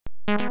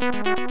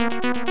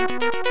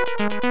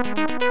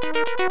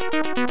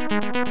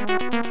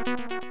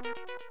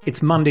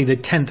It's Monday, the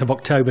 10th of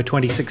October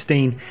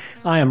 2016.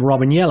 I am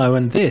Robin Yellow,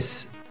 and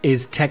this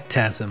is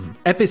TechTasm,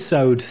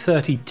 episode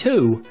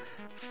 32,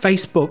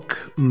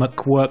 Facebook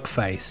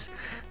McWorkface.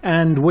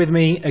 And with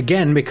me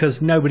again,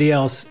 because nobody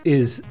else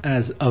is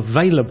as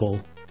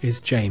available, is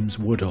James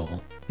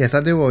Woodall. Yes,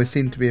 I do always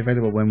seem to be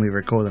available when we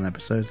record an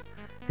episode.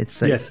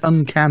 It's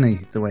uncanny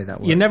the way that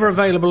works. You're never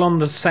available on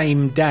the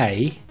same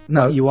day.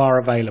 No. But you are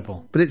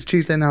available. But it's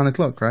Tuesday 9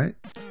 o'clock, right?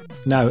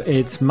 No,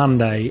 it's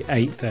Monday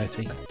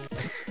 8:30.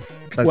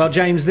 Close. Well,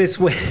 James, this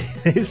week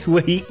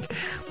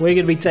we're going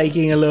to be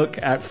taking a look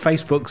at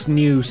Facebook's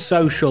new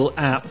social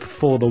app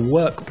for the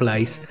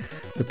workplace.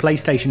 The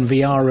PlayStation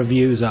VR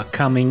reviews are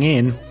coming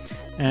in,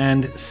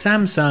 and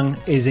Samsung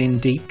is in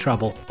deep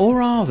trouble.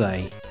 Or are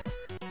they?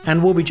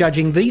 And we'll be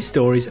judging these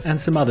stories and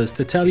some others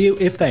to tell you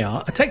if they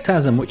are a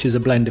TechTasm, which is a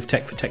blend of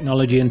tech for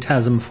technology and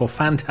tasm for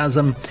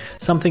phantasm,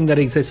 something that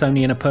exists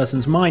only in a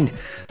person's mind.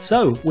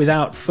 So,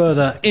 without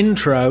further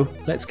intro,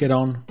 let's get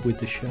on with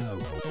the show.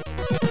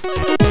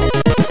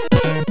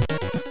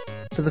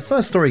 So the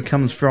first story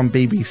comes from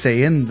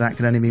BBC, and that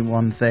can only mean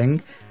one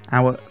thing.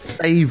 Our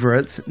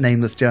favourite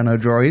nameless journo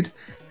droid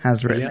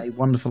has written a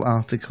wonderful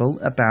article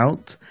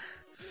about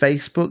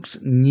Facebook's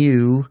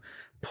new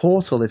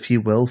portal, if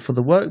you will, for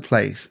the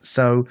workplace.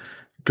 So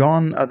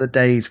gone are the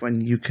days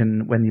when you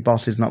can, when your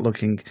boss is not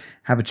looking,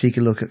 have a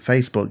cheeky look at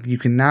Facebook. You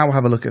can now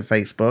have a look at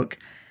Facebook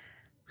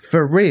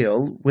for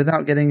real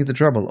without getting into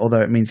trouble,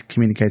 although it means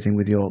communicating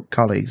with your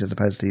colleagues as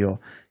opposed to your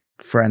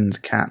friend's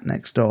cat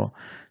next door.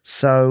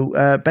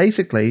 So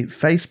basically,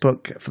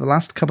 Facebook, for the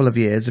last couple of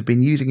years, have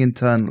been using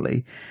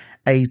internally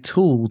a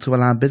tool to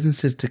allow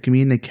businesses to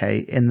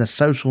communicate in the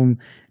social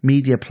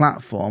media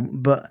platform,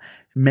 but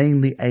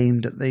mainly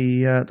aimed at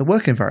the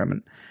work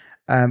environment.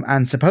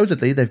 And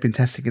supposedly, they've been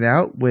testing it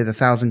out with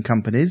 1,000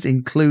 companies,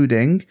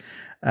 including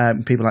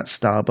people like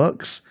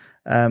Starbucks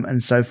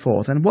and so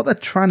forth. And what they're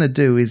trying to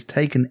do is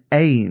take an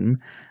aim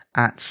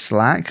at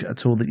Slack, a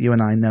tool that you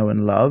and I know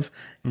and love,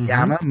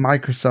 Yammer,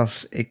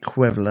 Microsoft's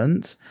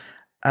equivalent.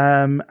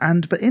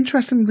 But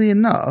interestingly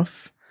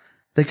enough,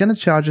 they're going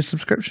to charge a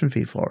subscription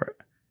fee for it,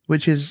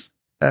 which is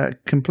a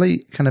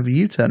complete kind of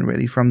U-turn,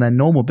 really, from their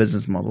normal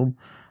business model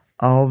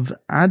of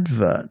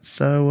adverts.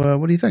 So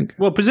what do you think?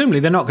 Well, presumably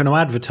they're not going to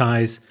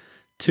advertise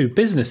to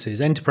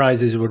businesses.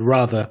 Enterprises would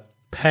rather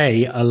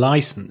pay a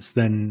license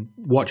than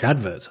watch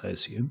adverts, I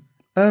assume.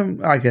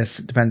 I guess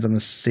it depends on the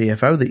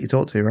CFO that you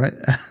talk to, right?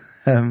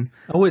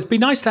 It'd be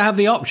nice to have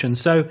the option.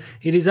 So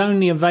it is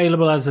only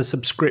available as a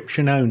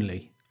subscription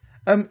only.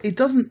 It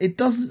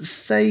doesn't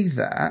say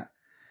that.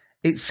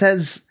 It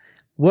says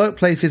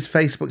Workplace is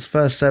Facebook's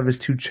first service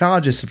to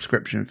charge a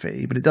subscription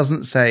fee, but it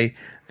doesn't say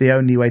the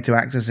only way to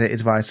access it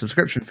is via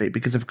subscription fee,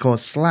 because of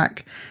course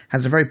Slack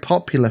has a very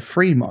popular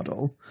free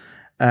model,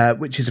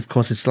 which is of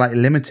course slightly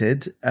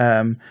limited,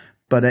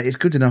 but it's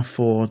good enough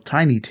for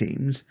tiny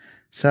teams.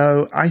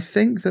 So I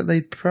think that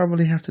they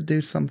probably have to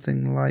do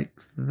something like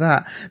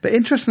that. But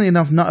interestingly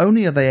enough, not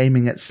only are they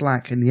aiming at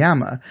Slack and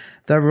Yammer,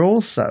 they're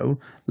also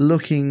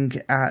looking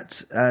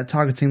at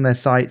targeting their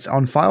sites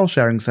on file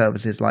sharing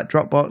services like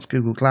Dropbox,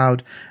 Google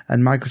Cloud,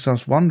 and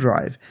Microsoft's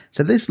OneDrive.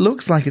 So this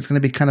looks like it's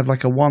going to be kind of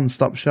like a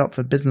one-stop shop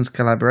for business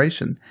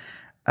collaboration.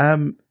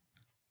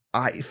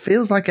 It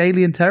feels like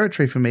alien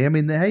territory for me. I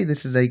mean, hey,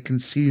 this is a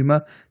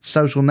consumer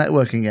social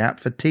networking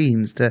app for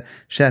teens to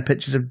share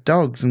pictures of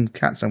dogs and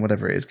cats and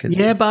whatever it is. Kids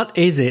Yeah, but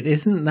is it?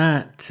 Isn't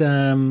that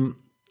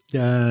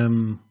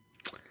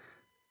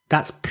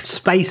that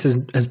space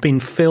has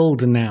been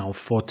filled now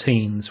for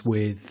teens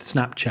with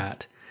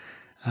Snapchat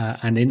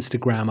and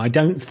Instagram? I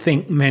don't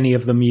think many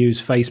of them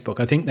use Facebook.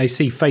 I think they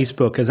see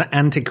Facebook as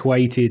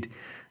antiquated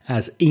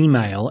as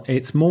email.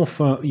 It's more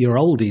for your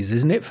oldies,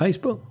 isn't it,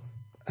 Facebook?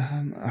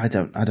 I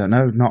don't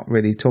know. Not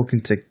really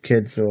talking to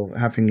kids or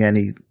having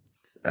any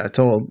at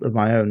all of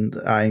my own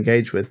that I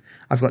engage with.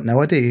 I've got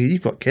no idea.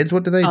 You've got kids.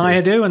 What do they do?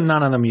 I do, and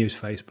none of them use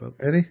Facebook.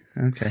 Really?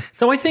 Okay.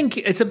 So I think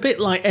it's a bit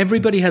like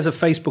everybody has a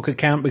Facebook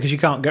account because you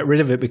can't get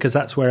rid of it because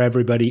that's where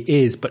everybody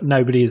is, but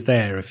nobody is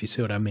there, if you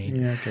see what I mean.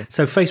 Yeah, okay.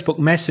 So Facebook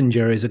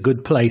Messenger is a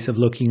good place of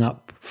looking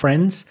up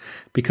friends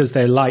because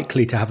they're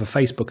likely to have a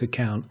Facebook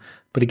account.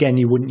 But again,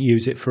 you wouldn't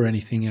use it for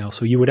anything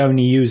else, or you would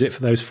only use it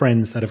for those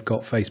friends that have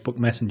got Facebook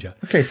Messenger.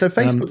 Okay, so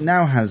Facebook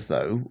now has,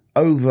 though,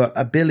 over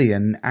 1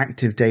 billion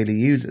active daily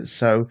users.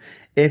 So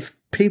if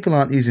people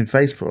aren't using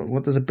Facebook,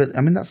 what does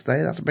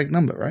that's a big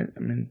number, right? I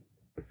mean,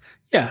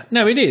 yeah,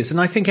 no, it is. And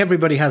I think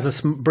everybody has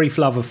a brief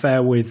love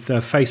affair with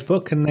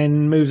Facebook and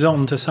then moves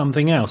on to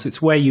something else.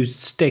 It's where you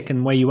stick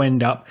and where you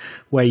end up,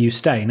 where you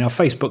stay. Now,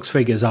 Facebook's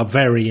figures are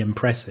very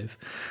impressive.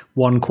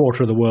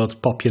 1/4 of the world's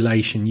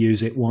population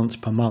use it once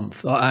per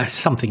month,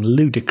 something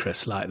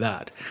ludicrous like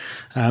that.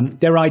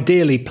 They're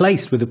ideally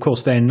placed with, of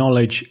course, their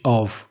knowledge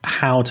of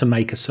how to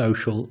make a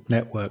social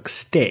network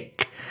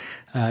stick.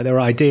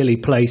 They're ideally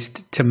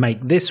placed to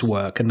make this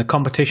work, and the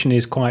competition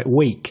is quite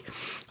weak.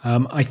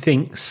 I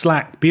think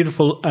Slack,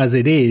 beautiful as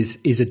it is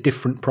a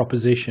different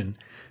proposition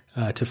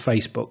to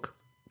Facebook.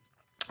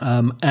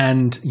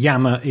 and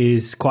Yammer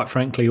is, quite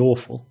frankly,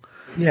 awful.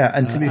 Yeah,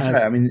 and to be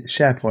fair, I mean,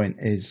 SharePoint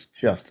is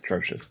just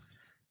atrocious.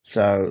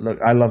 So, look,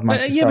 I love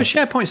Microsoft. Yeah, but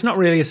SharePoint's not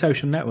really a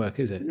social network,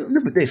 is it? No,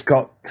 but it's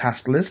got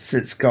task lists,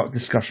 it's got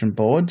discussion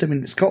boards. I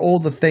mean, it's got all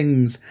the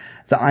things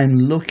that I'm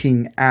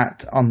looking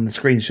at on the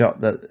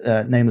screenshot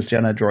that Nameless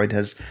Journo Droid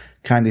has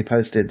kindly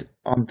posted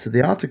onto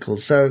the article.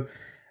 So,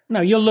 no,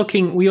 you're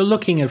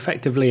looking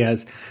effectively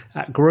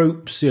at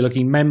groups, you're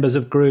looking members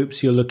of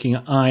groups, you're looking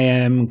at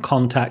IM,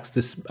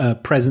 contacts,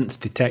 presence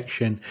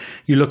detection,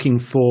 you're looking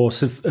for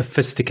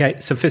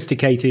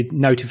sophisticated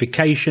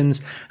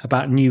notifications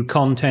about new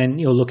content,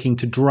 you're looking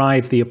to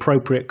drive the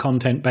appropriate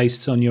content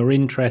based on your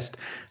interest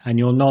and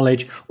your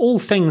knowledge. All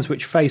things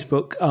which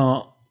Facebook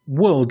are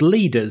world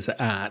leaders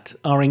at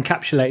are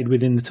encapsulated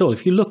within the tool.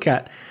 If you look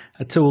at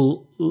a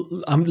tool,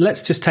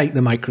 let's just take the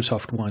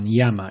Microsoft one,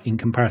 Yammer, in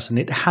comparison.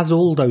 It has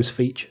all those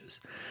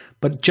features,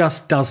 but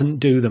just doesn't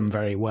do them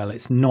very well.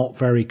 It's not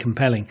very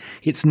compelling.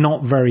 It's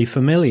not very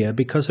familiar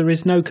because there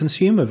is no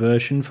consumer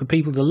version for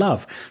people to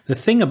love. The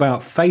thing about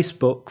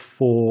Facebook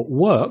for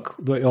work,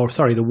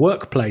 the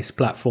workplace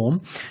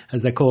platform,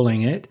 as they're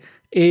calling it,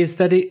 is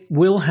that it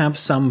will have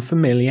some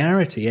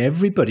familiarity.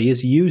 Everybody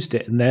has used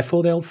it, and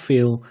therefore it'll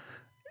feel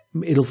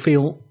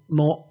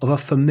more of a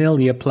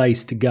familiar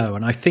place to go.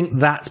 And I think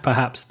that's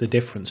perhaps the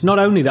difference. Not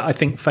only that I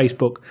think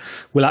Facebook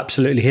will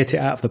absolutely hit it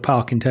out of the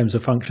park in terms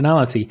of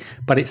functionality,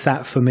 but it's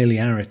that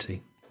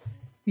familiarity.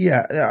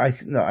 Yeah, I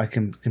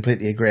can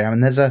completely agree. I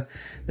mean, there's an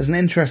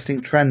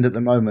interesting trend at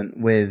the moment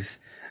with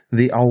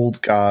the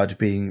old guard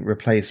being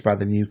replaced by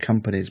the new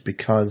companies,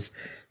 because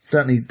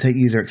certainly take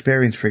user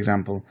experience, for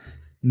example,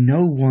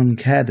 no one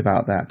cared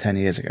about that 10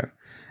 years ago.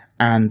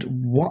 And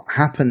what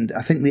happened,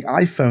 I think the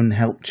iPhone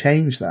helped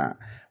change that.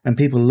 When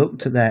people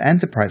looked at their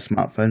enterprise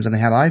smartphones and they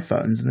had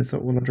iPhones, and they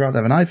thought, well, I'd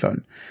rather have an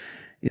iPhone.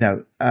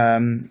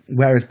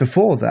 Whereas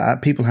before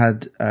that, people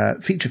had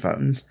feature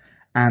phones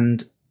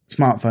and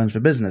smartphones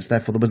for business.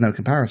 Therefore, there was no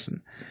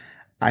comparison.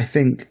 I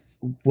think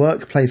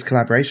workplace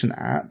collaboration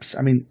apps,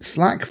 I mean,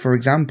 Slack, for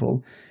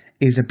example,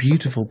 is a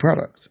beautiful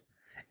product.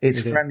 It's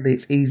friendly,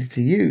 it's easy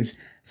to use.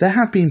 There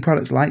have been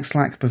products like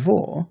Slack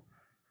before.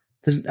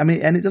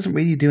 And it doesn't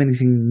really do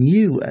anything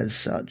new as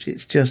such.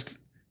 It's just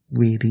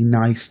really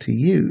nice to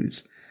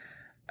use.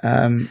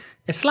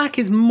 Slack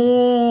is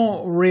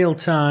more real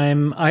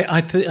time. I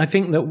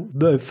think that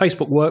the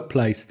Facebook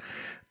Workplace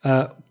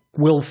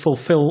will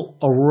fulfill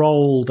a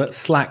role that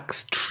Slack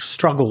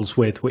struggles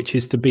with, which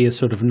is to be a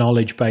sort of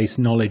knowledge-based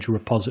knowledge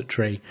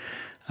repository.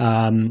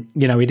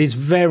 It is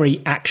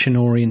very action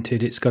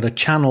oriented. It's got a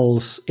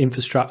channels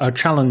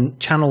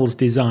channels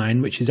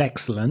design, which is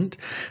excellent,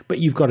 but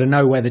you've got to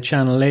know where the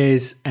channel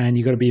is and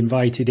you've got to be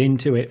invited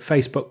into it.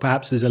 Facebook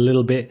perhaps is a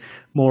little bit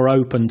more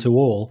open to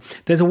all.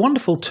 There's a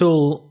wonderful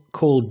tool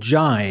called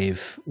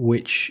Jive,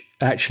 which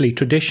actually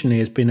traditionally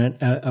has been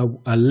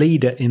a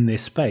leader in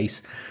this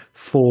space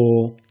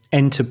for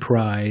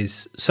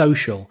enterprise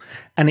social,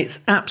 and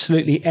it's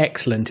absolutely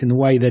excellent in the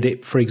way that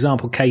it, for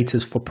example,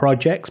 caters for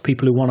projects,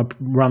 people who want to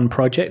run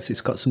projects. It's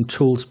got some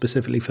tools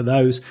specifically for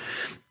those,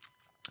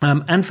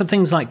 and for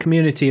things like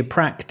community of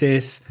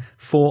practice,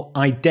 for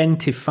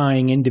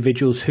identifying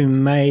individuals who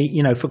may,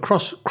 for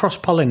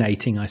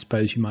cross-pollinating, I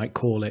suppose you might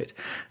call it,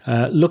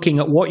 looking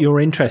at what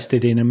you're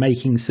interested in and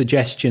making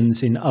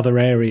suggestions in other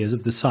areas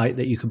of the site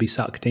that you could be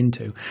sucked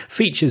into,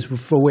 features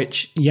for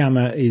which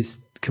Yammer is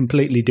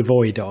completely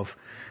devoid of.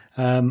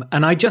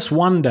 And I just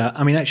wonder,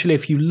 actually,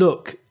 if you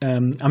look,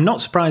 I'm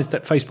not surprised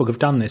that Facebook have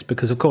done this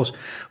because, of course,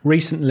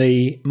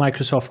 recently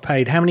Microsoft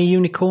paid, how many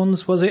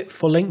unicorns was it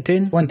for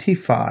LinkedIn?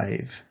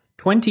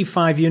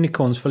 25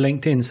 unicorns for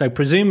LinkedIn. So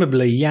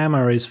presumably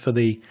Yammer is for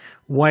the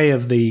way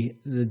of the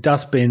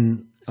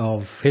dustbin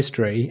of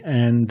history,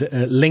 and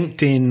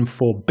LinkedIn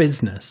for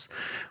business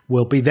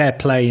will be their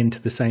play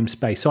into the same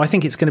space. So I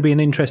think it's going to be an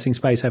interesting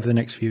space over the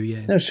next few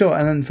years. No, sure.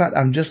 And in fact,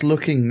 I'm just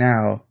looking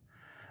now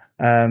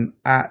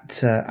at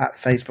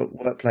Facebook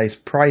Workplace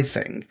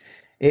pricing.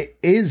 It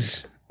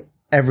is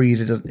every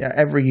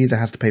user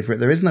has to pay for it.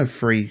 There is no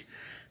free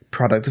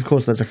product. Of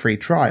course, there's a free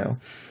trial.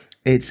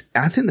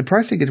 I think the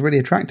pricing is really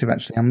attractive.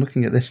 Actually, I'm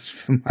looking at this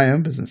for my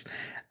own business.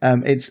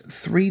 It's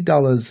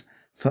 $3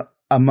 for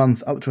a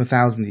month up to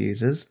 1,000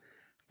 users,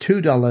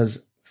 $2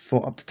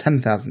 for up to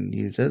 10,000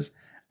 users,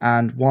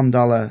 and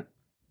 $1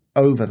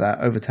 over that,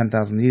 over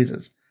 10,000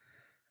 users.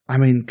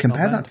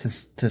 Compare that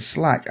to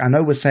Slack. I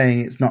know we're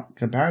saying it's not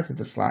comparative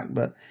to Slack,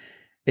 but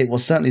it will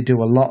certainly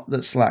do a lot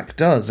that Slack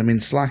does.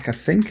 Slack, I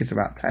think, is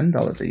about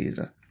 $10 a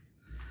user.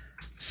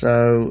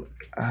 So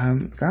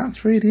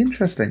that's really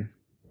interesting.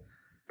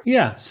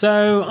 Yeah,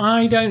 so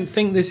I don't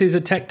think this is a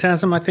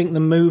techtasm. I think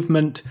the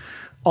movement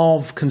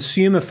of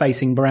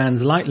consumer-facing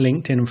brands like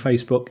LinkedIn and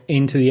Facebook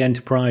into the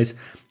enterprise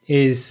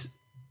is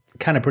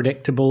kind of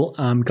predictable.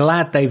 I'm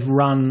glad they've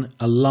run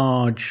a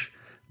large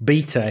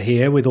beta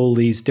here with all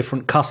these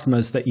different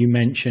customers that you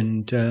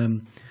mentioned.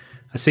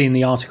 I see in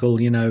the article,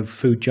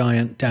 food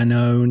giant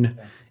Danone,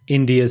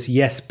 India's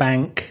Yes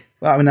Bank.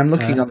 Well, I'm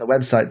looking on the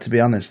website, to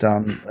be honest,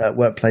 on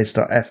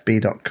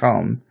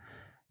workplace.fb.com.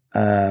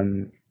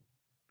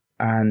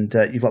 and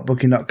you've got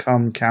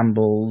Booking.com,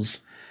 Campbell's,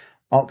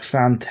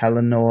 Oxfam,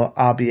 Telenor,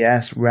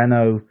 RBS,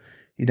 Renault.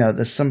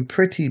 There's some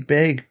pretty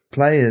big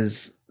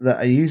players that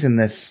are using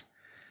this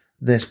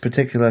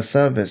particular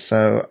service.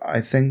 So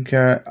I think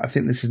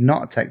this is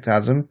not a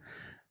techtasm.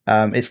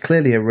 It's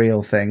clearly a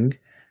real thing,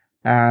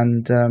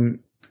 and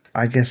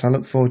I guess I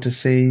look forward to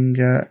seeing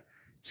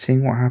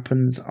what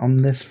happens on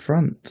this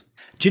front.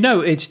 Do you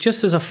know, it's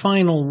just as a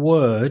final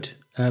word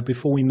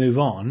before we move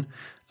on,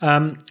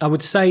 I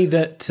would say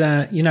that,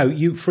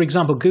 for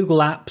example, Google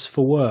Apps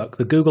for Work,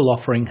 the Google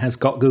offering has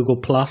got Google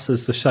Plus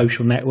as the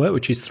social network,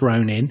 which is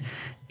thrown in.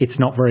 It's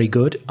not very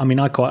good. I mean,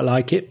 I quite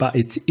like it, but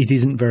it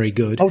isn't very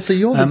good. Oh, so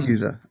you're the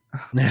user.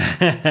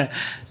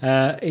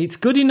 It's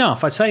good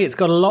enough. I say it's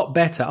got a lot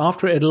better.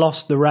 After it had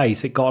lost the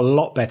race, it got a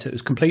lot better. It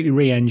was completely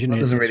re-engineered.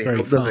 That doesn't really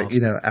help, does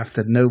it?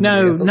 After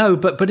nobody. No,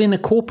 but in a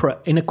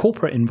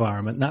corporate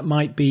environment, that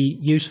might be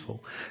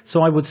useful.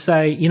 So I would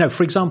say,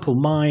 for example,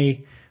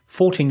 my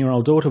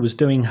 14-year-old daughter was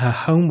doing her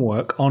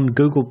homework on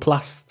Google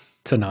Plus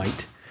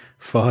tonight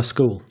for her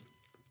school.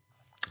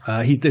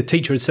 The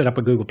teacher had set up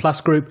a Google Plus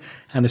group,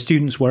 and the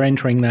students were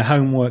entering their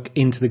homework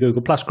into the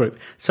Google Plus group.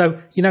 So,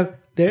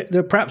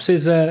 there perhaps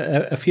is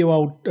a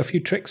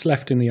few tricks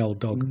left in the old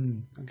dog.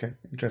 Okay,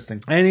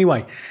 interesting.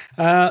 Anyway,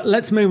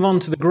 let's move on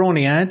to the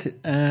Grawny ad.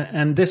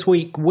 And this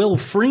week, Will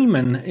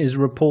Freeman is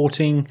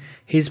reporting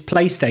his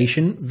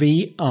PlayStation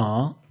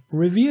VR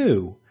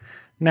review.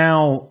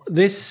 Now,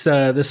 the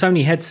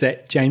Sony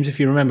headset, James, if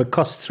you remember,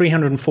 costs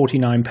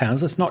 £349.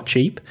 That's not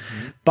cheap,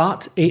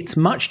 but it's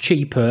much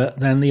cheaper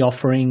than the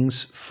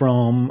offerings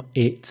from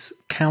its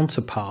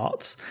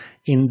counterparts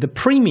in the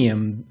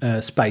premium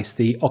space,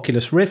 the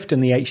Oculus Rift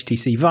and the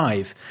HTC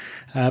Vive.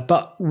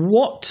 But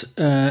what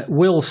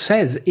Will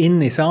says in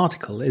this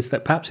article is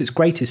that perhaps its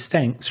greatest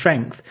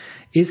strength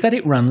is that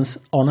it runs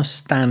on a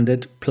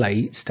standard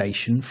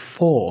PlayStation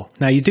 4.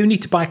 Now, you do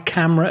need to buy a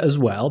camera as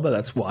well, but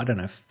that's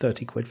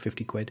 30 quid,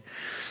 50 quid.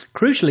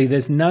 Crucially,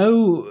 there's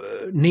no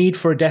need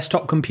for a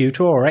desktop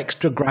computer or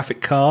extra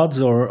graphic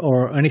cards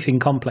or anything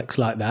complex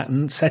like that.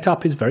 And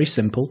setup is very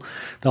simple.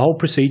 The whole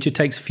procedure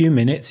takes a few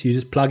minutes. You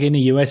just plug in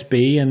a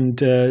USB and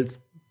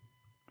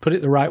put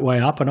it the right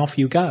way up, and off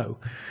you go.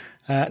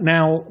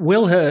 Now,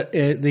 Will,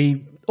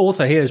 the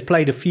author here, has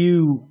played a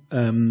few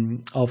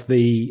of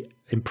the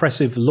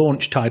impressive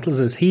launch titles,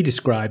 as he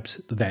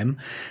describes them,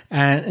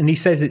 and he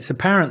says it's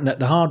apparent that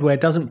the hardware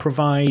doesn't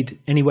provide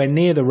anywhere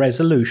near the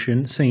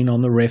resolution seen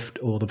on the Rift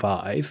or the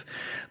Vive,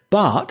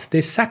 but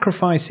this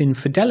sacrifice in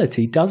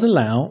fidelity does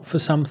allow for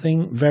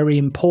something very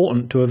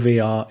important to a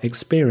VR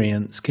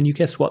experience. Can you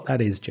guess what that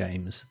is,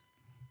 James?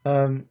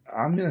 I'm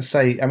going to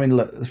say,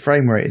 look, the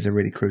frame rate is a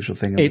really crucial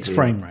thing. It's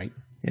frame rate.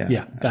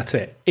 Yeah, that's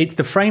it. It's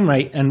the frame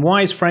rate. And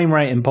why is frame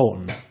rate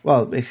important?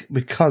 Well,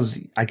 because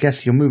I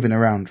guess you're moving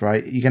around,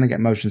 right? You're going to get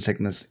motion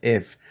sickness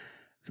if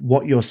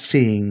what you're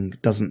seeing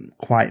doesn't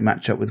quite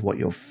match up with what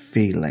you're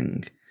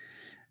feeling.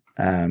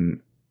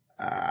 I'm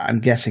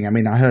guessing.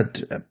 I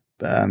heard,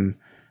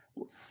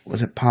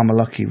 was it Palmer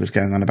Luckey was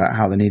going on about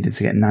how they needed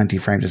to get 90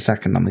 frames a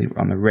second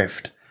on the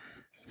Rift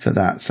for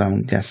that, so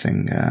I'm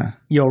guessing...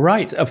 You're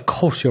right. Of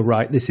course you're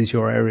right. This is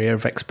your area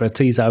of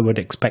expertise. I would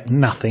expect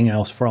nothing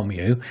else from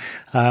you.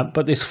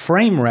 But this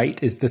frame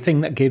rate is the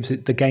thing that gives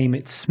the game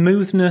its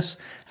smoothness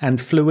and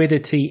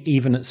fluidity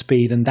even at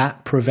speed, and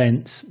that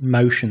prevents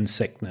motion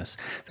sickness.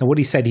 So what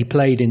he said, he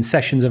played in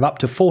sessions of up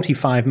to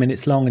 45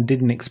 minutes long and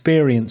didn't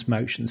experience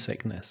motion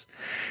sickness.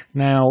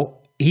 Now,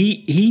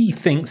 he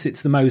thinks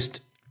it's the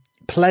most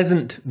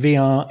pleasant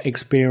VR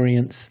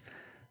experience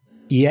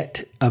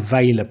yet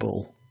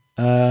available.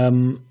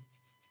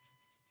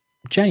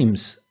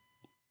 James,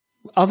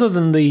 other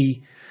than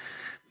the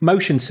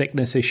motion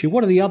sickness issue,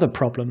 what are the other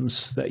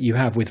problems that you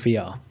have with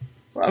VR?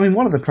 Well,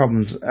 one of the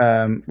problems,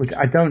 which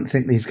I don't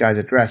think these guys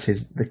address,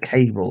 is the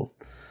cable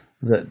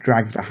that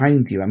drags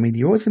behind you.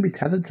 You're always going to be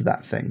tethered to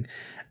that thing.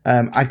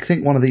 I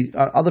think one of the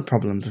other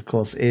problems, of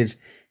course, is,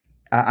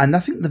 and I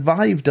think the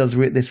Vive does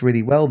this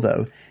really well,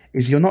 though,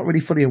 is you're not really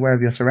fully aware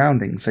of your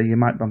surroundings, so you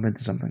might bump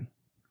into something.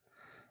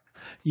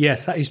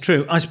 Yes, that is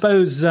true. I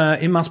suppose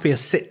it must be a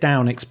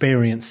sit-down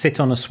experience, sit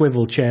on a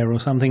swivel chair or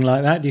something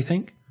like that, do you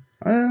think?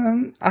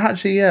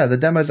 Actually, yeah, the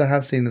demos I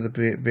have seen of the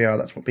VR,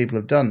 that's what people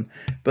have done.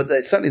 But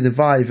certainly the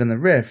Vive and the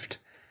Rift,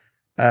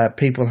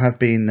 people have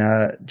been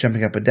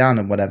jumping up and down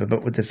and whatever,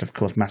 but with this, of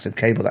course, massive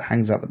cable that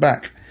hangs out the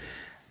back.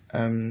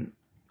 I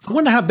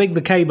wonder how big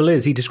the cable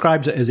is. He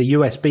describes it as a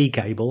USB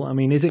cable.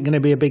 Is it going to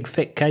be a big,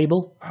 thick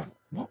cable?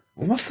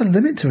 What's the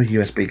limit to a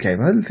USB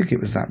cable? I didn't think it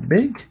was that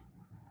big.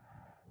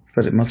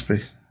 But it must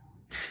be.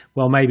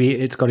 Well, maybe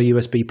it's got a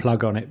USB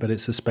plug on it, but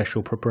it's a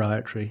special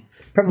proprietary.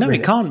 Probably. No,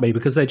 it can't be,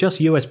 because they're just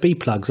USB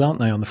plugs, aren't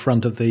they, on the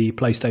front of the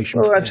PlayStation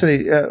 4? Well,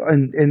 actually,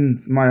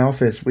 in my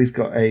office, we've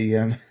got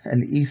an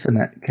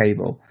Ethernet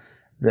cable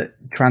that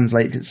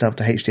translates itself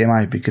to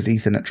HDMI, because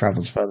Ethernet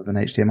travels further than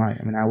HDMI.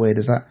 How weird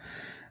is that?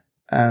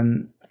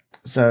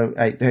 So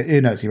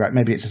who knows? You're right.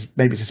 Maybe it's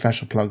a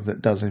special plug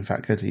that does in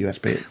fact go to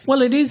USB. Well,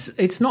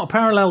 it's not a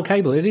parallel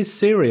cable. It is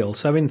serial.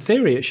 So in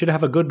theory, it should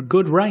have a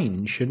good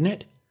range, shouldn't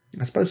it?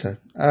 I suppose so.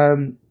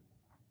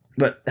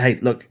 But hey,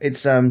 look,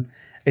 it's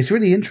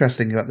really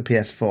interesting about the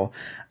PS4.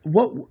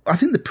 What I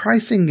think the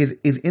pricing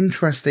is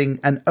interesting,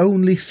 and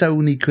only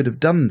Sony could have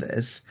done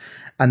this,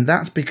 and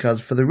that's because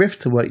for the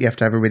Rift to work, you have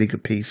to have a really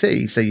good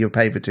PC, so you'll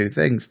pay for two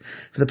things.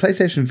 For the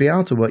PlayStation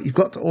VR to work, you've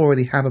got to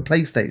already have a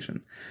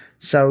PlayStation,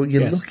 so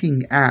you're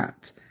looking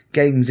at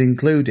games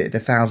included,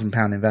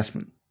 £1,000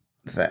 investment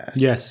there.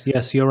 Yes,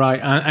 you're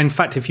right. In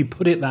fact, if you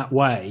put it that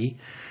way,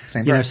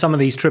 some of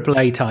these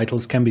AAA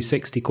titles can be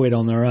 60 quid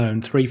on their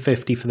own,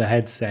 350 for the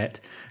headset.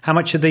 How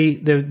much are the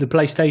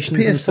PlayStations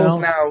PS4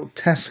 themselves? Now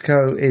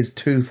Tesco is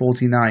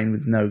 249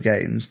 with no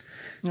games.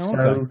 Oh,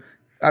 so okay.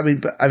 I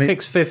mean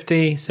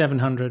 650,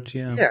 700,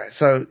 yeah. Yeah,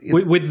 so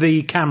with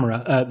the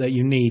camera that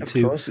you need of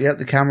course, yeah,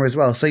 the camera as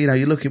well. So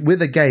you look at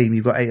with a game,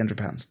 you've got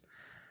 £800.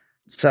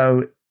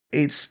 So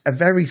it's a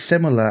very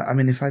similar. I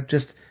mean, if I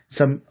just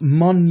some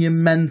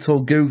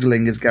monumental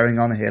Googling is going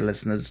on here,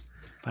 listeners.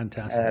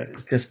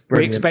 Fantastic. Just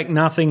we expect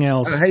nothing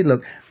else. Oh, hey,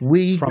 look,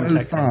 we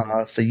go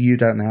far, so you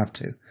don't have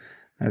to.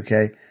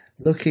 Okay.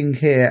 Looking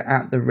here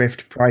at the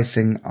Rift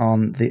pricing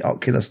on the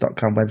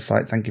Oculus.com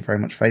website. Thank you very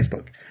much,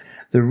 Facebook.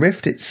 The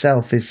Rift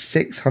itself is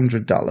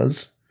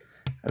 $600.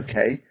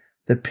 Okay.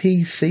 The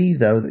PC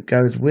though that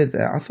goes with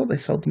it, I thought they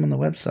sold them on the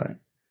website.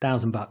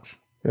 $1,000.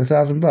 They're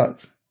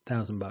 $1,000.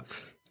 $1,000.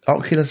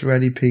 Oculus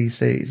Ready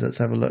PCs. Let's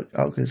have a look.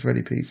 Oculus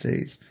Ready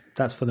PCs.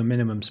 That's for the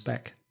minimum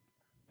spec.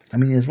 I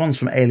mean, there's ones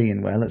from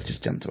Alienware. Let's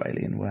just jump to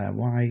Alienware.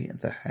 Why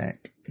the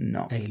heck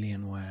not?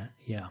 Alienware,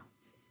 yeah.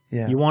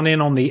 Yeah. You want in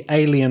on the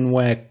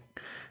Alienware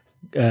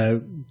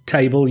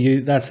table?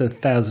 That's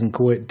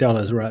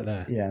 $1,000 right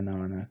there. Yeah, no,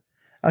 I know.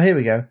 Oh, here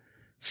we go.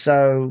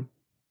 So,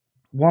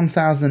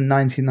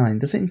 1,099.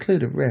 Does it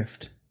include a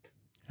Rift?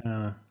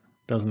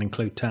 Doesn't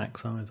include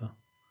tax either.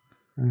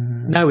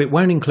 No, it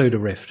won't include a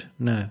Rift.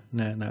 No,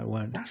 it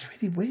won't. That's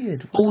really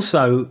weird.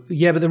 Also,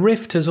 yeah, but the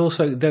Rift has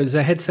there's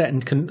a headset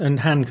and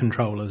hand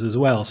controllers as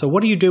well. So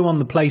what do you do on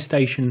the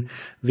PlayStation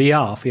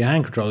VR for your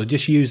hand controller?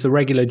 Just use the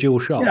regular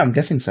DualShock? Yeah, I'm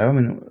guessing so. I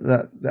mean,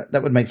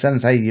 that would make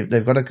sense. Hey,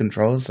 they've got a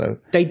controller, so...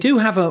 They do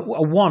have a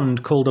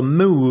wand called a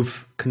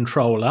Move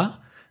controller,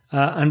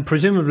 and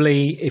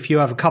presumably if you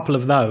have a couple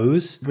of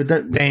those,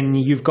 then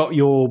you've got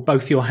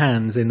both your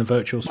hands in the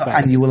virtual space.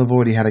 And you will have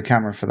already had a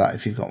camera for that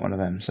if you've got one of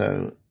them,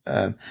 so...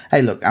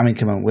 hey, look! I mean,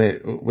 come on, we're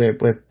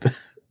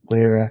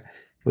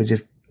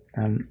just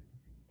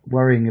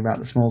worrying about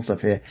the small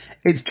stuff here.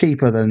 It's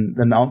cheaper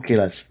than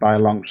Oculus by a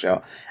long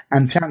shot,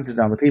 and chances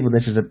are the people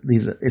this is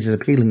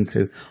appealing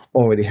to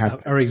already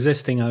are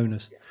existing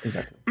owners.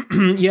 Exactly.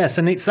 Yes,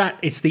 and it's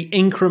the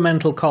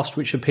incremental cost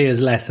which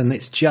appears less, and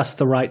it's just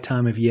the right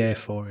time of year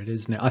for it,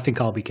 isn't it? I think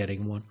I'll be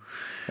getting one.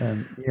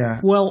 Yeah.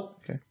 Well.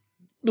 Okay.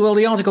 Well,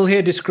 the article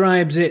here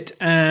describes it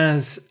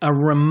as a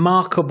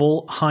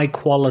remarkable,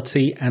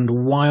 high-quality and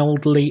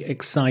wildly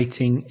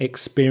exciting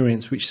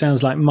experience, which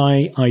sounds like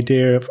my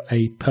idea of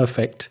a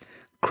perfect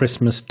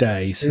Christmas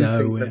day. So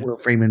that Will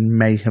Freeman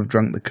may have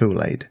drunk the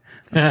Kool-Aid.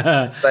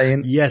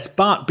 Yes,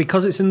 but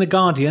because it's in The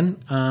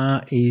Guardian,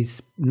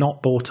 he's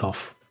not bought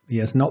off. He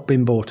has not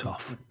been bought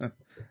off.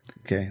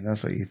 Okay,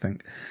 that's what you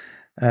think.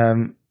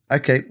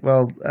 Okay,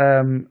 well,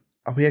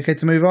 are we okay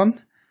to move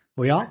on?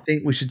 We are. I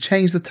think we should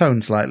change the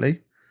tone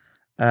slightly.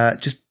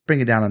 Just bring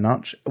it down a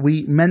notch.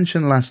 We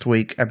mentioned last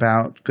week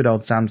about good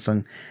old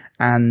Samsung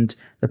and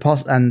the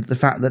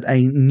fact that a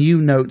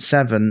new Note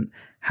 7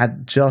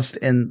 had just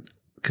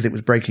because it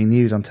was breaking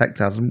news on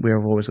TechTasm. We've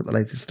always got the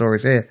latest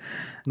stories here.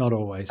 Not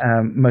always.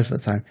 Most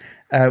of the time.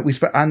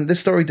 And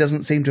this story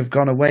doesn't seem to have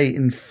gone away.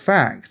 In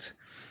fact,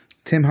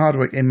 Tim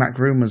Hardwick in Mac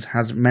Rumors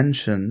has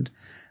mentioned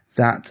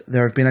that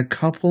there have been a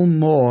couple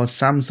more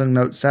Samsung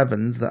Note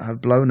 7s that have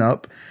blown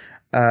up.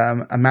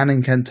 A man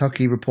in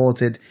Kentucky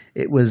reported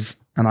it was,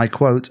 and I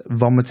quote,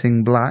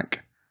 vomiting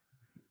black.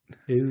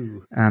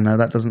 Ooh. And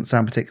that doesn't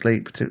sound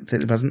particularly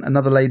pleasant.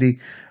 Another lady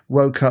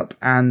woke up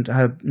and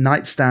her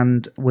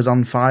nightstand was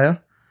on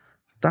fire.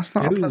 That's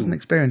not a pleasant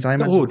experience, I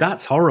imagine. Oh,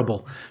 that's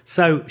horrible.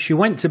 So she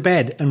went to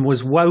bed and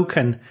was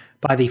woken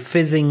by the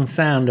fizzing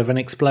sound of an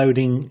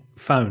exploding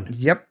phone.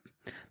 Yep.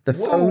 The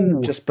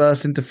phone just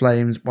burst into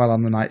flames while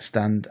on the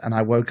nightstand, and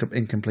I woke up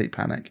in complete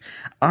panic.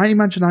 I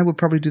imagine I would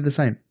probably do the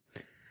same.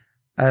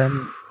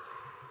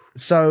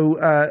 So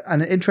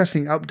an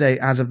interesting update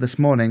as of this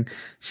morning,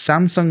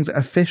 Samsung's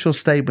official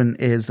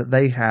statement is that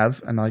they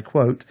have, and I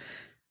quote,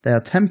 they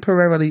are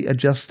temporarily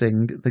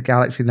adjusting the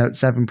Galaxy Note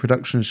 7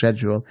 production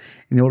schedule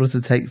in order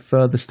to take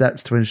further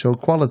steps to ensure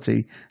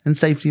quality and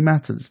safety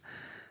matters.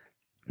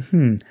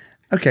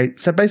 Okay,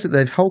 so basically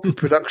they've halted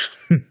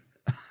production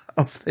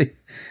of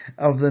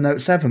the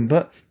Note 7,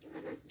 but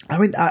I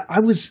mean, I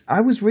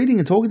was reading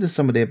and talking to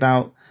somebody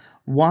about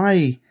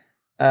why.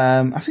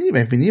 I think it may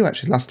have been you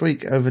actually last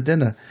week over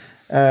dinner,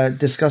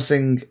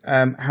 discussing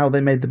how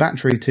they made the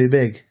battery too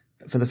big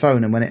for the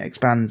phone, and when it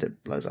expands,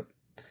 it blows up.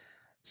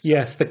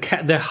 Yes,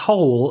 the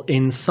hole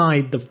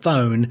inside the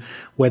phone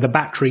where the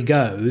battery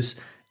goes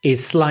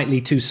is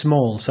slightly too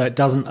small, so it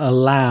doesn't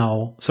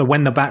allow. So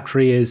when the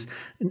battery is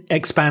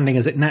expanding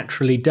as it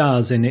naturally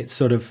does in its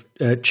sort of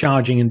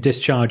charging and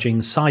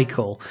discharging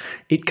cycle,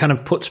 it kind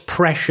of puts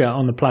pressure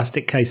on the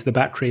plastic case of the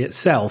battery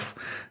itself,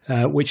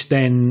 which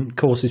then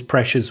causes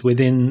pressures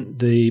within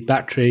the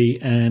battery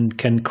and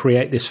can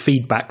create this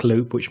feedback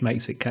loop, which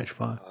makes it catch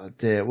fire. Oh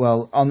dear.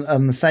 Well,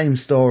 on the same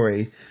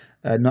story.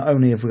 Not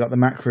only have we got the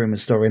Mac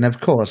Rumors story, and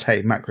of course,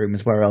 hey, Mac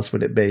Rumors, where else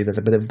would it be? There's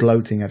a bit of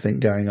gloating, I think,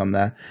 going on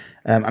there.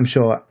 I'm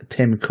sure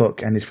Tim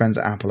Cook and his friends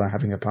at Apple are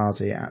having a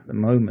party at the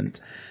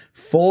moment.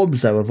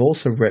 Forbes, though, have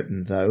also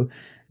written, though,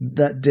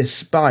 that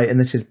despite, and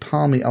this is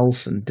Palmy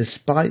Olson,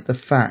 despite the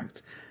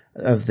fact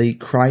of the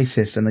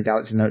crisis in the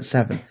Galaxy Note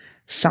 7,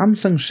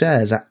 Samsung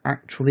shares are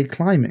actually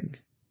climbing.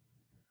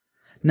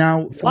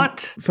 Now,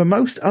 for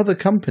most other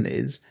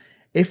companies,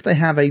 if they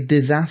have a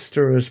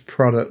disastrous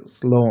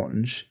product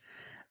launch,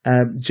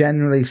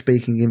 generally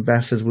speaking,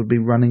 investors would be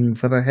running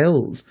for the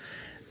hills.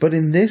 But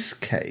in this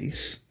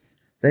case,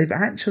 they've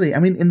actually,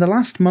 in the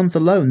last month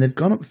alone, they've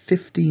gone up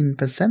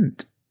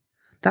 15%.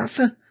 That's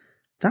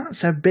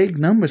a big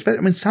number.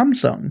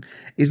 Samsung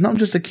is not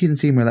just a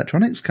consumer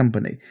electronics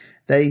company.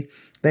 They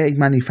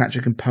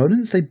manufacture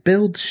components. They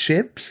build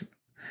ships.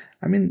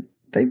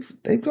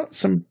 They've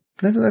got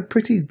they're a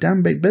pretty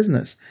damn big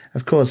business.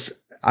 Of course,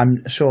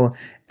 I'm sure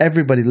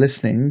everybody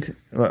listening,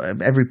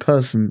 every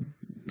person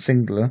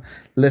singular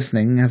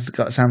listening has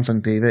got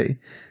Samsung TV,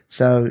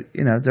 so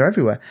they're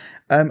everywhere.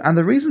 And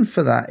the reason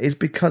for that is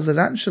because there's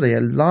actually a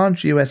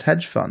large US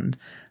hedge fund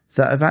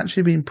that have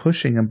actually been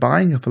pushing and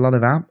buying up a lot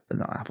of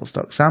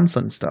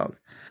Samsung stock.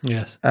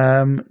 Yes.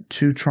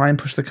 To try and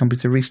push the company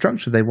to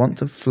restructure. They want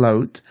to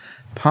float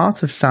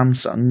part of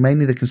Samsung,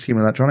 mainly the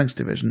consumer electronics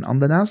division, on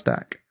the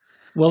Nasdaq.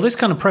 Well, this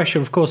kind of pressure,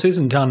 of course,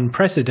 isn't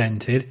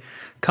unprecedented.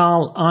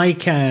 Carl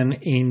Icahn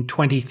in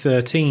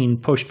 2013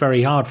 pushed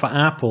very hard for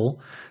Apple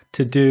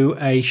to do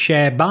a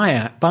share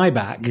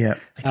buyback. Yeah.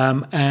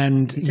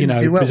 And,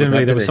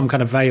 presumably there was some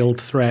kind of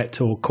veiled threat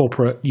or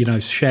corporate,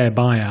 share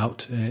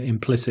buyout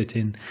implicit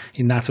in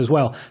that as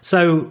well.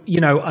 So,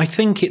 I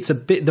think it's a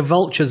bit, the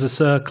vultures are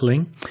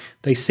circling.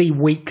 They see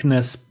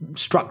weakness,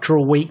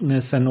 structural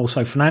weakness, and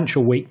also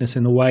financial weakness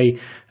in the way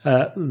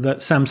that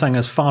Samsung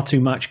has far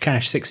too much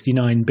cash,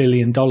 $69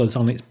 billion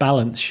on its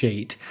balance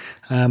sheet.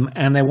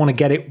 And they want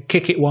to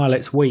kick it while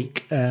it's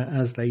weak,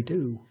 as they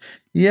do.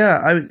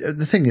 Yeah,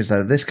 the thing is,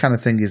 though, this kind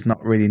of thing is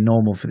not really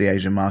normal for the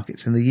Asian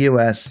markets. In the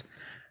US,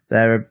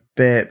 they're a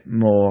bit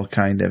more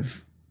kind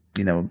of,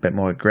 a bit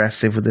more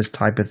aggressive with this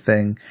type of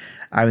thing.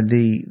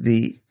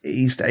 The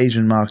East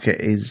Asian market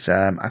is,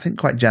 I think,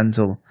 quite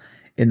gentle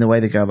in the way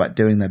they go about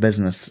doing their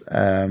business.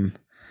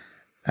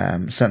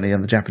 Certainly on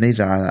the Japanese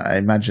are, I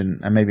imagine,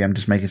 and maybe I'm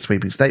just making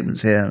sweeping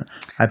statements here.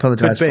 I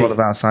apologize for all of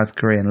our South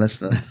Korean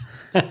listeners.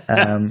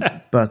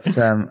 But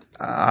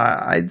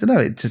I don't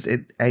know.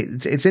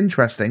 It's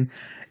interesting.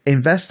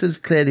 Investors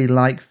clearly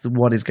like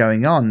what is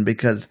going on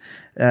because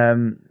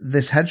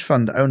this hedge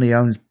fund only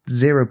owns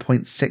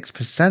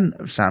 0.6%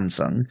 of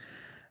Samsung,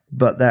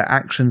 but their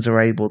actions are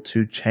able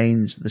to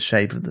change the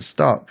shape of the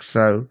stock.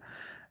 So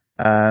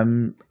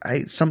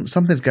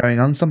something's going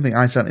on. Something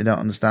I certainly don't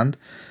understand.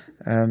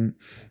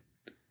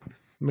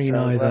 Me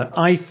neither.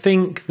 I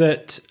think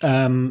that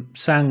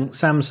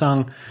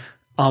Samsung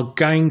are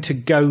going to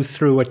go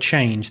through a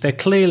change. They're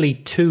clearly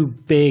too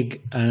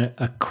big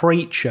a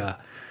creature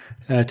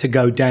to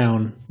go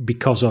down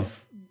because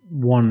of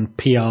one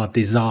PR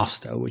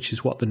disaster, which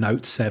is what the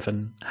Note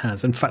 7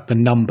 has. In fact, the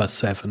number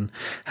 7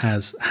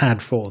 has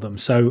had for them.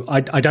 So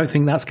I don't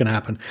think that's going to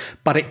happen.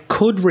 But it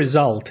could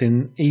result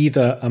in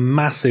either a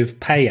massive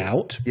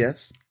payout.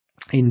 Yes.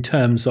 In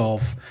terms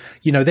of,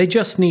 they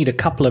just need a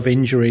couple of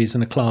injuries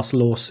and a class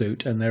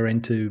lawsuit and they're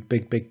into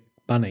big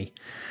money.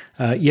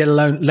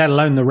 Let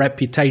alone the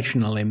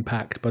reputational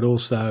impact, but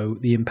also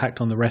the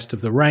impact on the rest of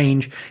the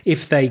range.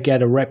 If they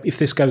get if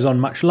this goes on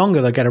much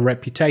longer, they'll get a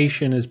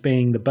reputation as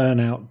being the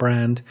burnout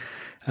brand,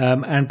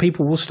 and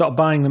people will stop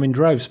buying them in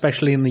droves,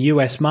 especially in the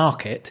US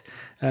market,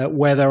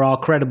 where there are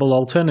credible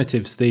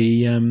alternatives.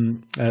 The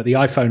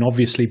iPhone,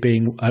 obviously,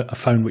 being a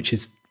phone which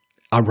is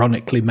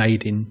ironically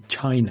made in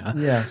China.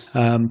 Yes.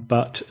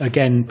 But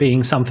again,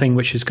 being something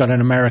which has got an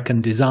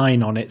American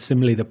design on it,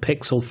 similarly the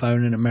Pixel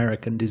phone, an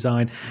American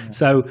design. Yeah.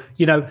 So,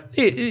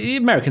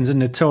 Americans are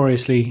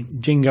notoriously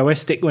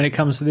jingoistic when it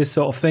comes to this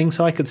sort of thing.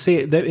 So I could see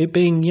it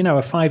being, a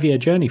 5-year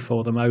journey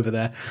for them over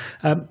there.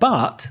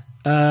 But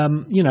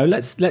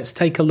let's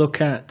take a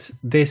look at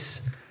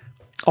this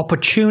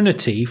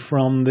opportunity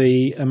from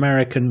the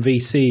American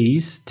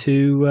VCs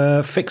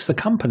to fix the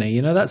company.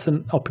 That's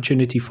an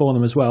opportunity for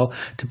them as well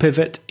to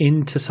pivot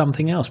into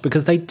something else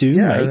because they do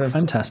make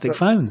fantastic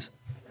phones.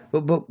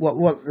 But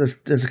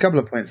there's a couple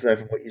of points there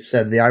from what you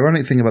said. The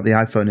ironic thing about the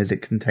iPhone is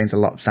it contains a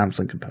lot of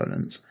Samsung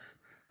components.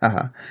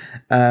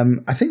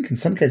 I think in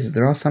some cases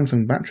there are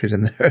Samsung batteries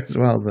in there as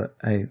well, but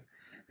hey,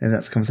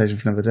 that's a conversation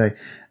for another day.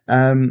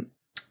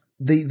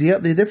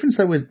 The difference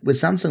though with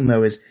Samsung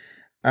though is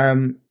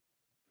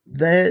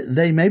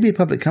they may be a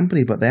public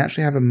company, but they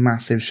actually have a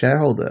massive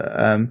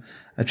shareholder,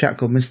 a chap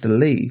called Mr.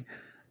 Lee,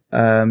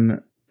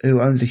 who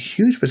owns a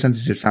huge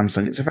percentage of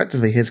Samsung. It's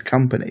effectively his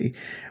company,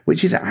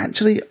 which is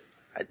actually,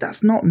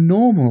 that's not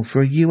normal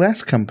for a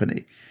US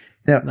company.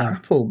 Now, no.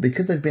 Apple,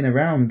 because they've been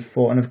around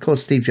and of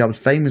course Steve Jobs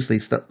famously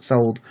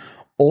sold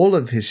all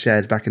of his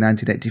shares back in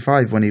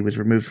 1985 when he was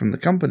removed from the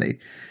company.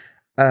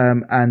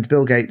 And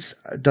Bill Gates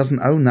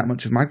doesn't own that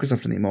much of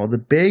Microsoft anymore. The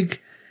big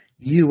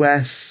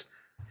US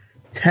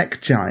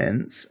tech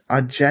giants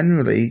are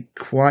generally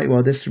quite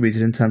well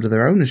distributed in terms of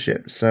their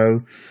ownership. So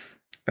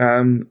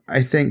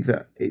I think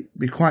that it'd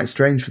be quite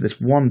strange for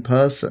this one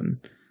person,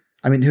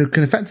 who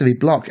can effectively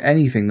block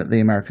anything that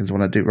the Americans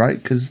want to do,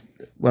 right? Because,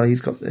 well,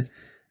 he's got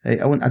I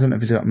don't know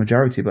if he's got a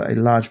majority, but a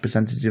large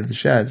percentage of the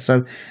shares.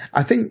 So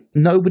I think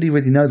nobody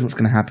really knows what's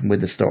going to happen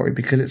with this story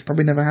because it's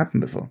probably never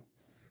happened before.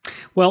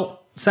 Well,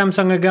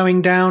 Samsung are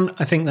going down.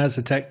 I think that's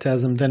a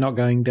tech-tasm. They're not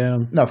going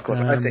down. No, of course.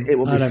 I think it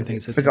will be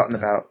forgotten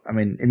about.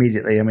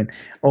 Immediately.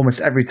 Almost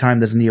every time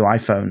there's a new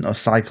iPhone or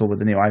cycle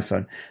with a new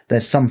iPhone,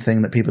 there's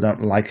something that people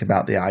don't like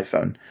about the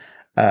iPhone.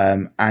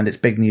 And it's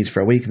big news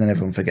for a week and then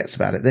everyone forgets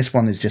about it. This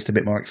one is just a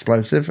bit more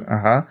explosive.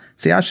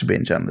 See, I should be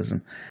in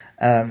journalism.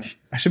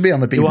 I should be on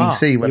the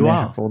BBC when they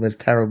have all those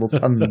terrible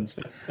puns.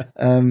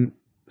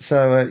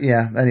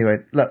 Anyway,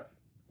 look.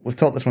 We've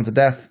talked this one to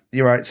death.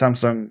 You're right,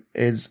 Samsung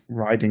is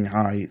riding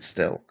high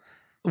still.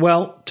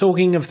 Well,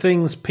 talking of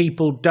things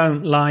people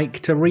don't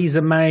like,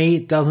 Theresa May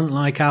doesn't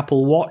like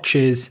Apple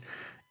Watches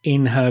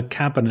in her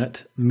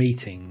cabinet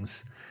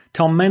meetings.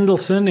 Tom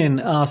Mendelsohn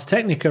in Ars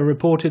Technica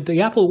reported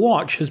the Apple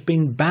Watch has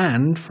been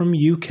banned from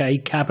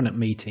UK cabinet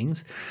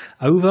meetings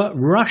over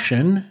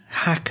Russian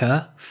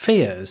hacker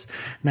fears.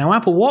 Now,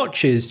 Apple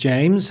Watches,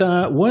 James,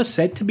 were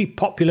said to be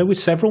popular with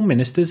several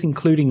ministers,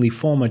 including the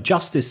former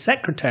Justice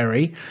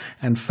Secretary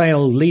and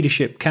failed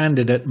leadership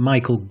candidate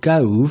Michael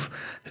Gove,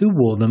 who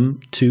wore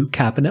them to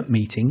cabinet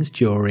meetings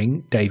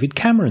during David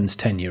Cameron's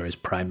tenure as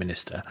Prime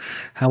Minister.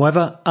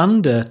 However,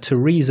 under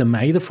Theresa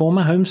May, the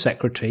former Home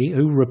Secretary,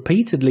 who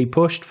repeatedly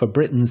pushed for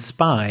Britain's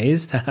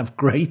spies to have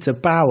greater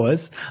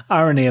powers,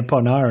 irony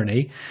upon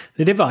irony,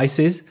 the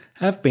devices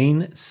have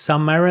been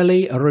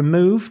summarily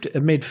removed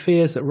amid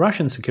fears that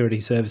Russian security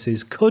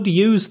services could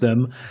use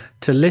them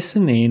to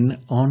listen in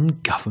on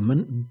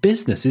government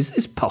business. Is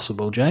this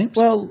possible, James?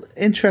 Well,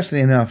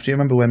 interestingly enough, do you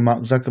remember when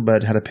Mark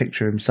Zuckerberg had a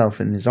picture of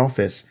himself in his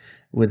office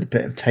with a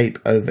bit of tape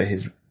over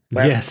his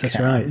webcam? Yes, that's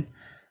right.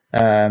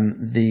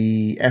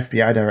 The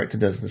FBI director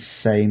does the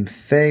same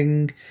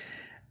thing.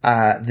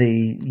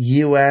 The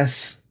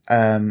US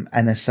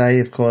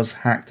NSA, of course,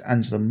 hacked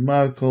Angela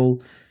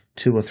Merkel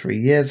 2 or 3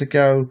 years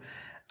ago.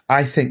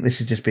 I think this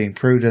is just being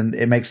prudent.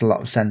 It makes a lot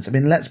of sense.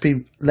 Let's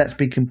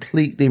be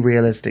completely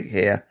realistic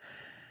here.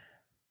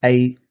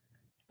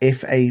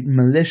 If a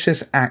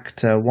malicious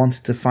actor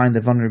wanted to find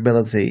a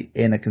vulnerability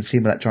in a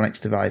consumer electronics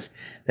device,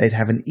 they'd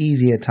have an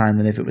easier time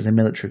than if it was a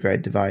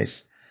military-grade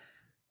device.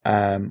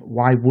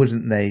 Why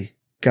wouldn't they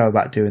go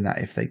about doing that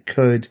if they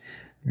could?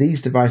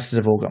 These devices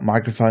have all got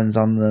microphones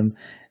on them.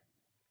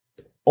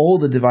 All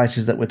the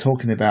devices that we're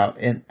talking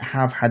about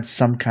have had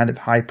some kind of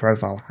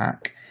high-profile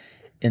hack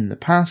in the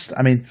past.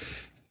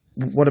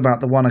 What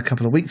about the one a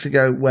couple of weeks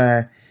ago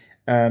where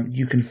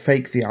you can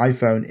fake the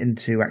iPhone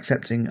into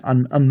accepting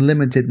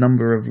unlimited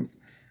number of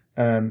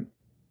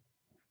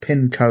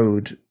PIN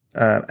code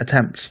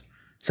attempts,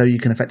 so you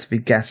can effectively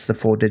guess the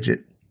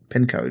 4-digit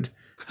PIN code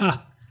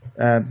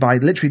by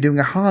literally doing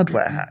a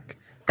hardware hack.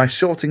 By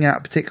shorting out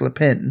a particular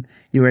PIN,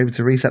 you were able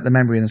to reset the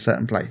memory in a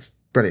certain place.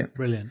 Brilliant.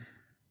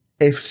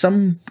 If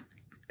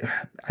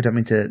I don't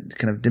mean to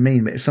kind of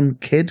demean, but if some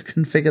kid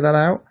can figure that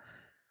out,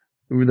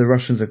 the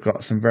Russians have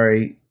got some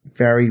very,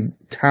 very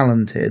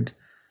talented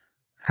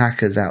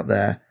hackers out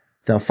there.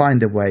 They'll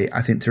find a way.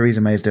 I think Theresa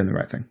May is doing the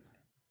right thing.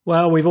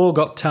 Well, we've all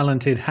got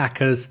talented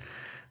hackers,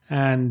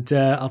 and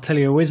I'll tell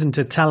you who isn't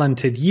a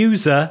talented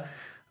user,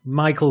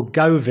 Michael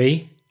Gove.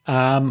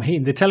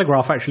 The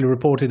Telegraph actually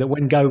reported that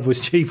when Gove was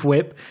chief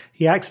whip,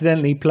 he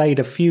accidentally played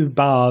a few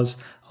bars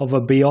of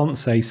a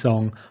Beyonce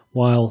song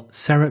while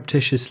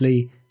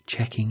surreptitiously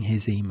checking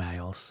his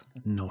emails.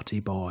 Naughty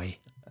boy.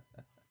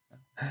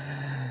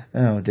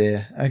 Oh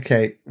dear.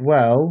 Okay,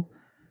 well,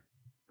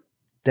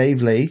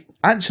 Dave Lee.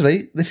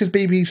 Actually, this is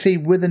BBC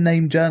with a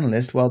named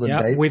journalist. Well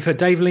done, Dave. We've heard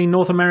Dave Lee,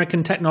 North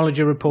American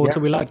technology reporter.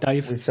 We like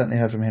Dave. We've certainly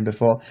heard from him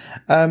before.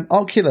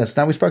 Oculus.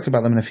 Now, we spoke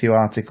about them in a few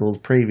articles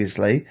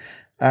previously.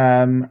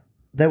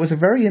 There was a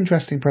very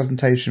interesting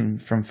presentation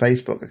from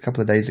Facebook a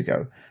couple of days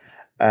ago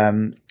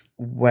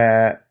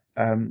where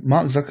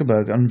Mark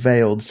Zuckerberg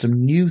unveiled some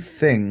new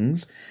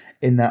things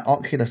in their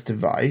Oculus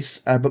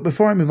device. But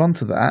before I move on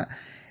to that,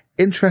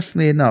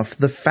 interestingly enough,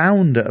 the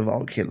founder of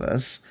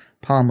Oculus,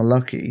 Palmer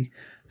Luckey,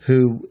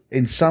 who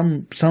in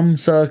some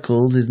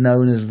circles is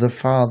known as the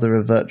father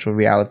of virtual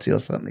reality, or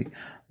certainly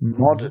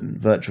modern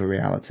virtual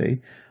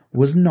reality,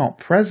 was not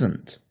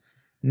present.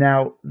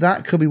 Now,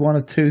 that could be one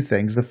of two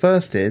things. The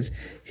first is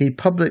he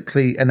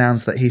publicly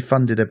announced that he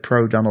funded a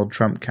pro-Donald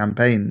Trump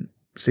campaign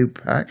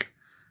super PAC.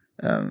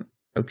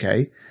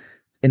 Okay,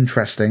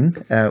 interesting.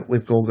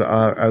 We've all got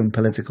our own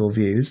political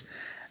views.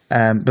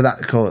 But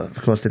that,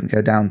 of course, didn't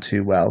go down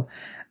too well.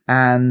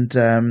 And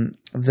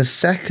the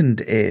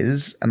second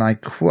is, and I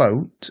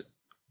quote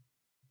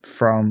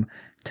from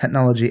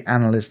technology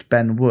analyst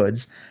Ben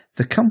Woods,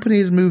 the company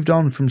has moved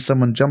on from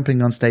someone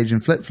jumping on stage in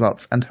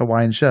flip-flops and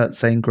Hawaiian shirts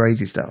saying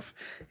crazy stuff.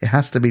 It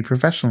has to be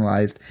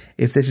professionalized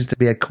if this is to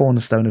be a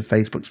cornerstone of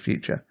Facebook's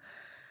future.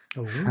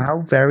 Ooh.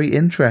 How very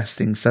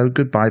interesting. So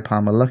goodbye,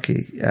 Palmer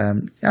Luckey.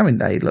 I mean,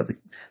 hey, look,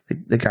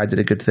 the guy did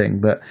a good thing,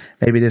 but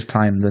maybe it is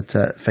time that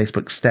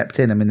Facebook stepped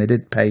in. I mean, they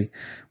did pay,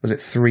 was it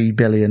 $3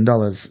 billion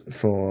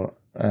for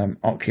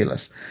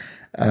Oculus?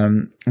 I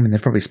mean,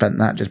 they've probably spent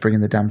that just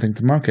bringing the damn thing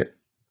to market.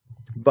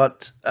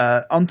 But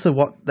onto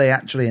what they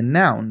actually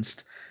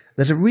announced.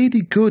 There's a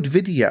really good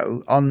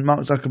video on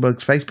Mark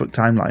Zuckerberg's Facebook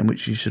timeline,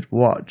 which you should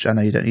watch. I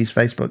know you don't use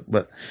Facebook,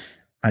 but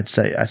I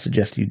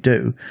suggest you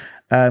do,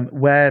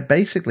 where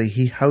basically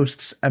he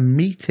hosts a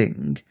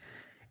meeting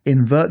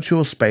in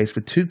virtual space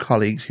with two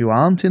colleagues who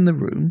aren't in the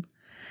room,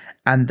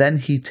 and then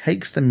he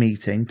takes the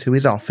meeting to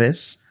his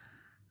office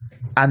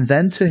and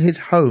then to his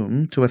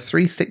home, to a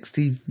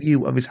 360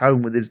 view of his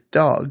home with his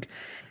dog.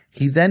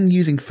 He then,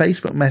 using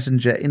Facebook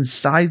Messenger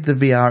inside the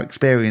VR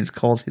experience,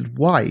 calls his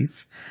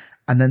wife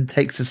and then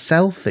takes a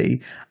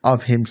selfie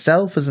of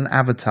himself as an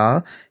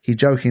avatar. He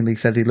jokingly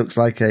said he looks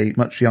like a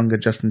much younger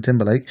Justin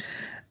Timberlake.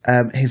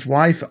 His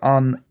wife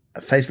on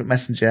Facebook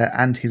Messenger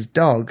and his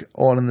dog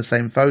all in the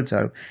same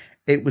photo.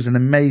 It was an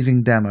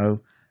amazing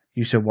demo.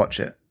 You should watch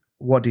it.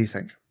 What do you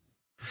think?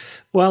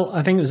 Well,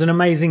 I think it was an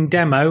amazing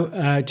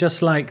demo,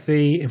 just like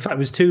in fact, it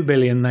was $2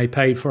 billion they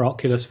paid for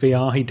Oculus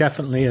VR. He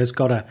definitely has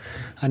got a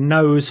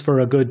nose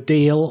for a good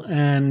deal.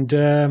 And,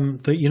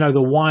 the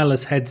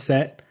wireless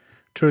headset,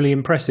 truly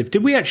impressive.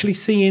 Did we actually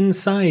see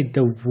inside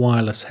the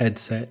wireless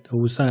headset,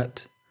 or was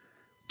that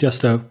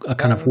just a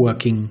kind of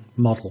working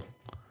model?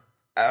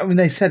 I mean,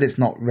 they said it's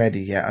not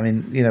ready yet. I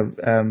mean,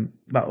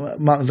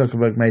 Mark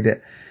Zuckerberg made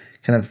it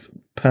kind of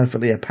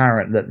perfectly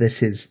apparent that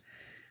this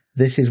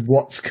is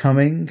what's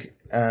coming.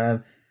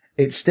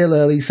 It's still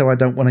early, so I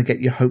don't want to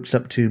get your hopes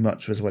up too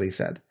much, was what he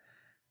said.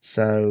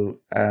 So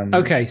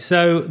okay,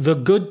 so the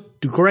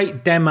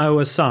great demo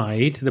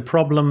aside, the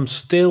problem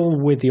still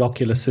with the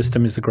Oculus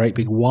system is the great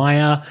big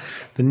wire,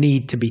 the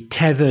need to be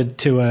tethered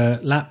to a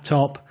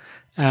laptop,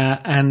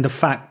 and the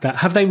fact that,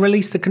 have they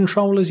released the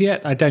controllers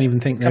yet? I don't even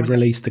think they've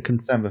released the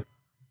December.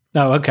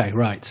 Oh, okay,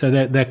 right. So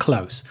they're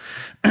close.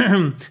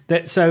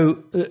 The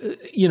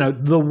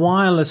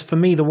wireless, for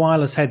me, the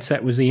wireless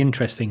headset was the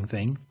interesting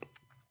thing.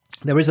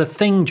 There is a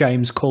thing,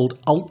 James, called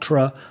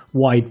ultra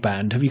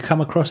wideband. Have you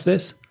come across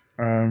this?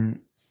 I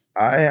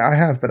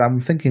have, but I'm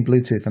thinking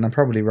Bluetooth, and I'm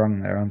probably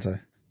wrong there, aren't I?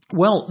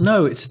 Well,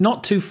 no, it's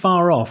not too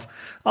far off.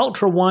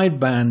 Ultra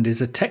wideband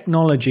is a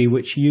technology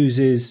which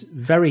uses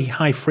very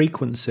high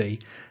frequency.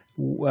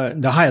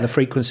 The higher the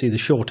frequency, the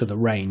shorter the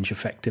range,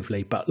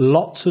 effectively. But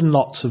lots and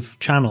lots of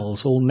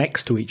channels all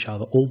next to each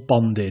other, all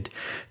bonded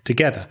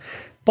together.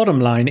 Bottom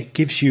line, it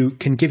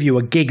can give you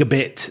a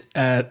gigabit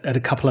at a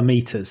couple of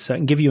meters. So it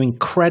can give you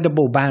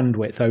incredible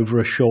bandwidth over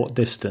a short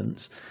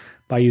distance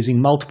by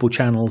using multiple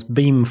channels,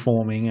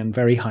 beamforming, and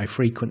very high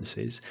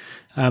frequencies.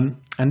 And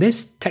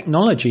this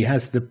technology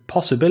has the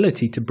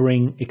possibility to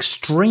bring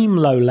extreme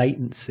low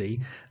latency,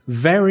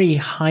 very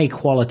high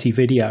quality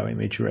video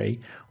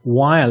imagery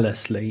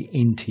wirelessly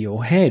into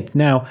your head.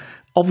 Now,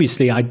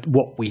 obviously,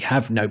 what we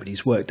have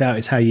nobody's worked out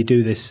is how you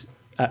do this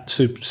at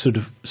sort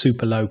of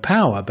super low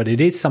power, but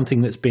it is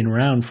something that's been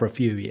around for a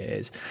few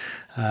years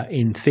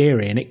in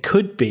theory, and it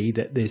could be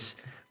that this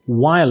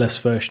wireless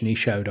version he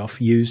showed off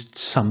used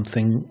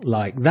something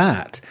like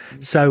that.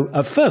 So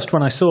at first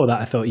when I saw that,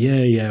 I thought,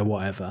 yeah,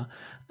 whatever.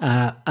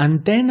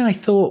 And then I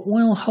thought,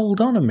 well, hold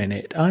on a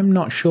minute. I'm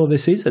not sure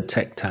this is a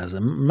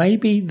techtasm.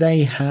 Maybe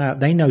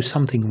they know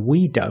something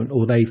we don't,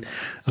 or they've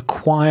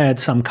acquired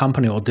some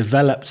company or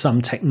developed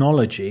some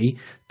technology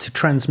to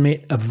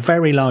transmit a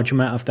very large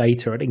amount of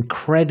data at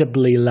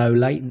incredibly low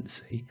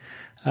latency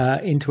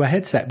into a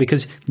headset.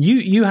 Because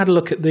you had a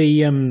look at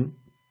the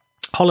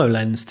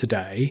HoloLens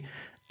today,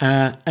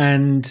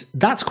 and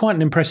that's quite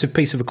an impressive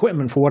piece of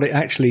equipment for what it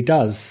actually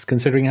does,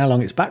 considering how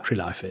long its battery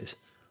life is.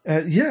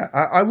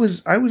 I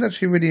was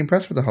actually really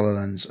impressed with the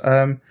HoloLens.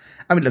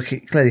 I mean, look,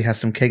 it clearly has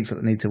some kinks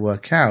that need to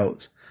work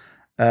out.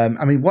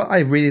 I mean, what I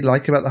really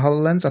like about the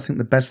HoloLens, I think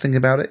the best thing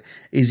about it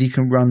is you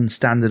can run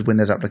standard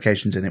Windows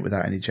applications in it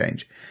without any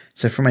change.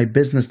 So from a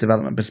business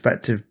development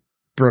perspective,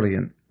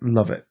 brilliant.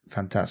 Love it.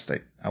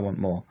 Fantastic. I want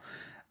more.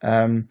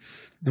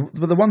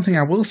 The one thing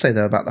I will say,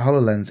 though, about the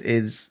HoloLens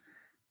is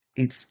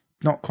it's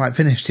not quite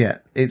finished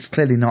yet. It's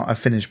clearly not a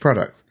finished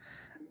product.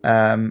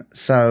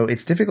 So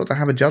it's difficult to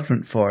have a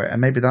judgment for it,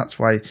 and maybe that's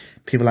why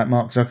people like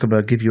Mark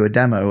Zuckerberg give you a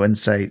demo and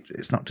say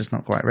it's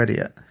not quite ready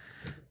yet.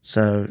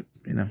 So,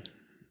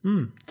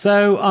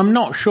 So I'm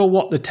not sure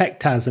what the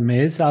techtasm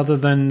is, other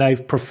than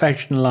they've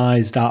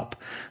professionalized up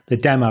the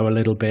demo a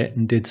little bit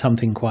and did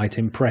something quite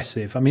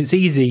impressive. I mean, it's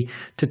easy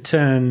to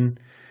turn,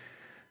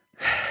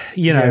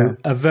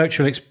 a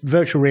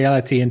virtual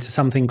reality into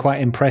something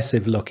quite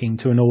impressive looking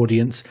to an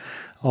audience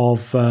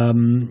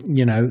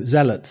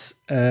zealots.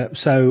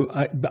 So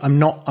I'm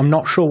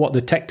not sure what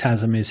the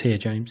techtasm is here,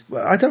 James.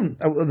 Well, I don't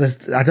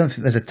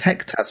think there's a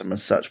techtasm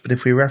as such. But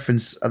if we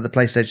reference the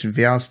PlayStation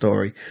VR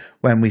story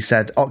when we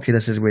said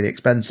Oculus is really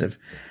expensive,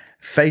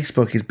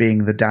 Facebook is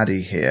being the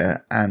daddy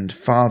here and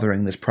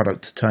fathering this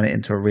product to turn it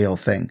into a real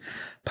thing.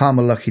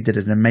 Palmer Luckey did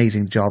an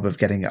amazing job of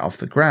getting it off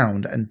the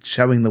ground and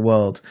showing the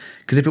world.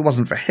 Because if it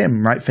wasn't for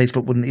him, right,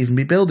 Facebook wouldn't even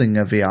be building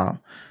a VR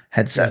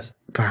headset. Yes.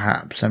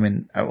 Perhaps. I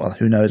mean, well,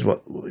 who knows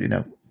what,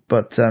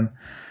 But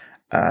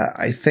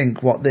I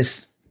think what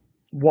this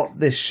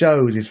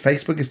shows is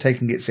Facebook is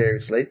taking it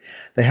seriously.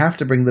 They have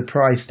to bring the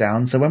price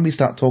down. So when we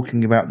start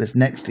talking about this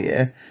next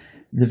year,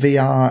 the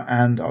VR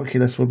and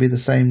Oculus will be the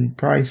same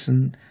price,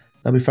 and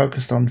they'll be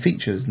focused on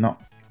features,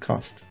 not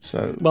cost.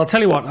 So, well, I'll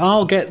tell you what,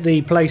 I'll get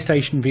the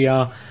PlayStation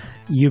VR,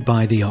 you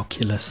buy the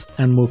Oculus,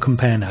 and we'll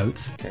compare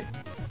notes. Okay.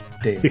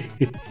 Deal.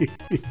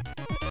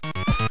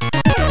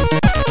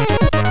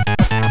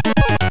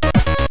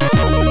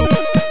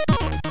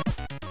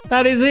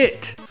 That is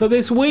it for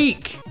this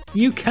week.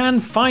 You can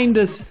find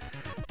us,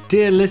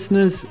 dear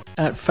listeners,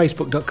 at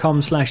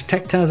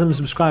facebook.com/techtasm,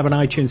 subscribe on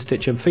iTunes,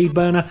 Stitcher, and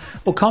Feedburner,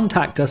 or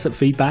contact us at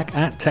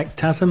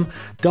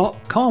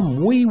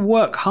feedback@techtasm.com. We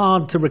work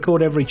hard to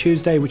record every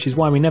Tuesday, which is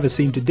why we never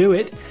seem to do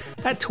it,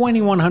 at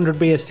 2100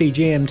 BST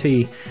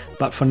GMT.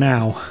 But for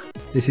now,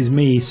 this is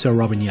me, Sir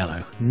Robin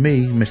Yellow.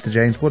 Me, Mr.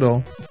 James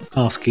Woodall.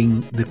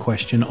 Asking the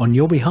question on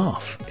your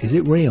behalf. Is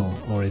it real,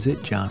 or is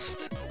it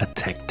just a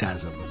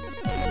techtasm?